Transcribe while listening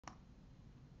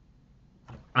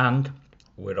and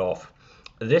we're off.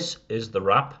 This is the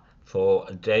wrap for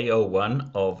day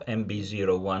 01 of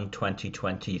mb01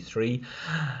 2023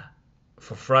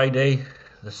 for Friday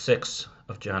the 6th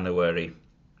of January.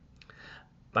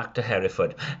 Back to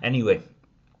Hereford. Anyway,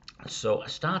 so I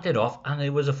started off and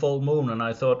it was a full moon, and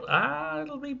I thought,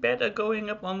 it'll be better going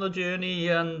up on the journey,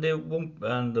 and it won't,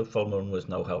 and the full moon was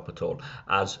no help at all,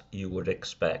 as you would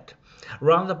expect.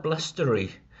 Rather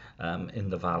blustery in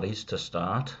the valleys to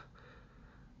start,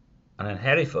 and in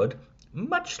Hereford,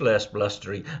 much less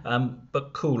blustery,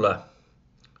 but cooler.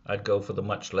 I'd go for the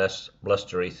much less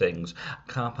blustery things.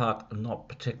 Car park not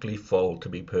particularly full, to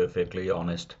be perfectly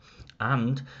honest.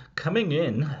 And coming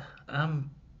in,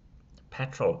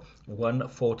 petrol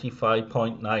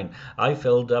 145.9. I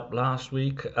filled up last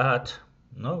week at,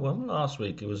 no, it wasn't last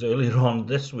week, it was earlier on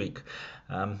this week,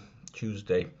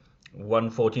 Tuesday,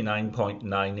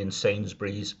 149.9 in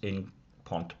Sainsbury's in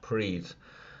Pont.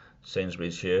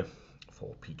 Sainsbury's here,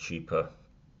 4p cheaper.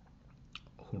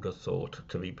 Who'd have thought,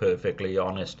 to be perfectly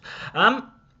honest.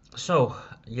 So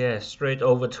yeah, straight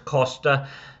over to Costa.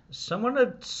 Someone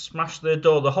had smashed their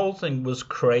door. The whole thing was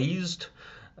crazed,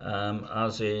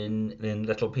 as in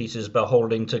little pieces but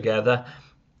holding together.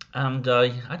 And I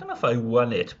don't know if I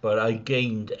won it, but I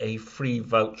gained a free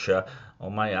voucher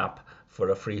on my app for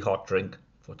a free hot drink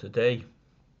for today.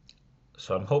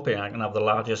 So I'm hoping I can have the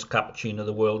largest cappuccino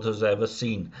the world has ever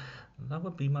seen. That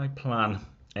would be my plan.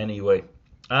 Anyway,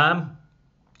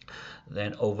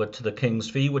 then over to the King's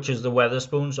Fee, which is the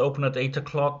Wetherspoons, open at 8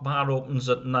 o'clock. Bar opens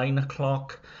at 9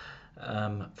 o'clock.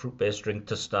 Fruit-based drink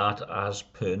to start as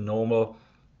per normal.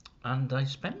 And I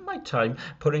spent my time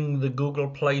putting the Google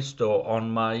Play Store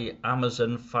on my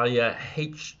Amazon Fire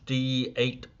HD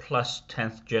 8 Plus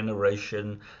 10th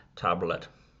generation tablet.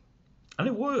 And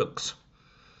it works.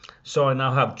 So I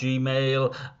now have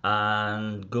Gmail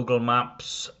and Google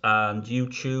Maps and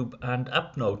YouTube and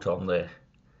UpNote on there,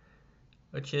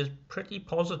 which is pretty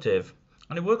positive,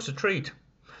 and it works a treat,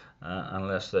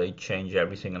 unless they change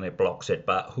everything and it blocks it,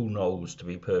 but who knows, to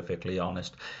be perfectly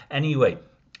honest. Anyway,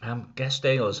 guest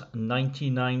ales,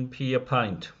 99p a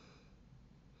pint.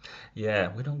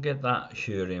 Yeah, we don't get that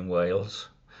here in Wales.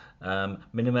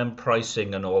 Minimum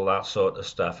pricing and all that sort of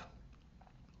stuff.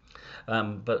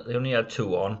 But they only had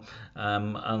two on,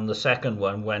 and the second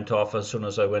one went off as soon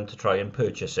as I went to try and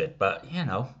purchase it, but you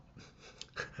know,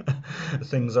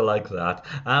 things are like that.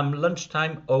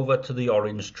 Lunchtime over to the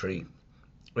Orange Tree,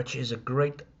 which is a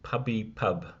great pubby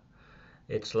pub.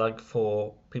 It's like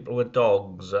for people with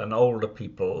dogs and older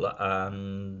people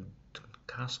and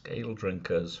cask ale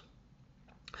drinkers.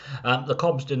 The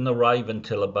Cobs didn't arrive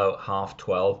until about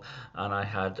 12:30, and I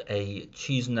had a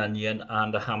cheese and onion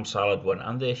and a ham salad one,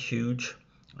 and they're huge,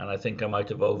 and I think I might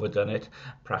have overdone it.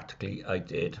 Practically I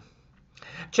did.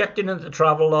 Checked in at the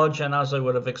travel lodge, and as I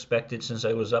would have expected, since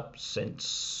I was up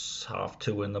since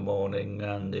 2:30 in the morning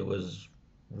and it was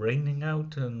raining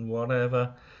out and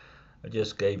whatever, I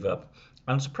just gave up,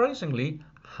 and surprisingly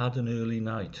had an early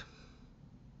night.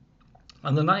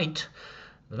 And the night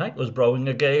was blowing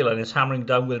a gale, and it's hammering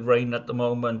down with rain at the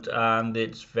moment, and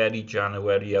it's very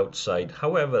January outside.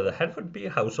 However, the Hereford Beer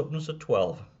House opens at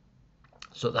 12,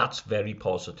 so that's very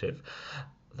positive.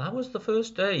 That was the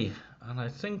first day, and I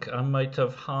think I might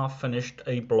have half finished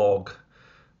a blog,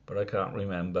 but I can't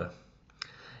remember.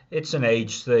 It's an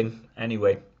age thing.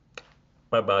 Anyway,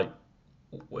 bye bye.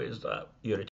 Where's that? You're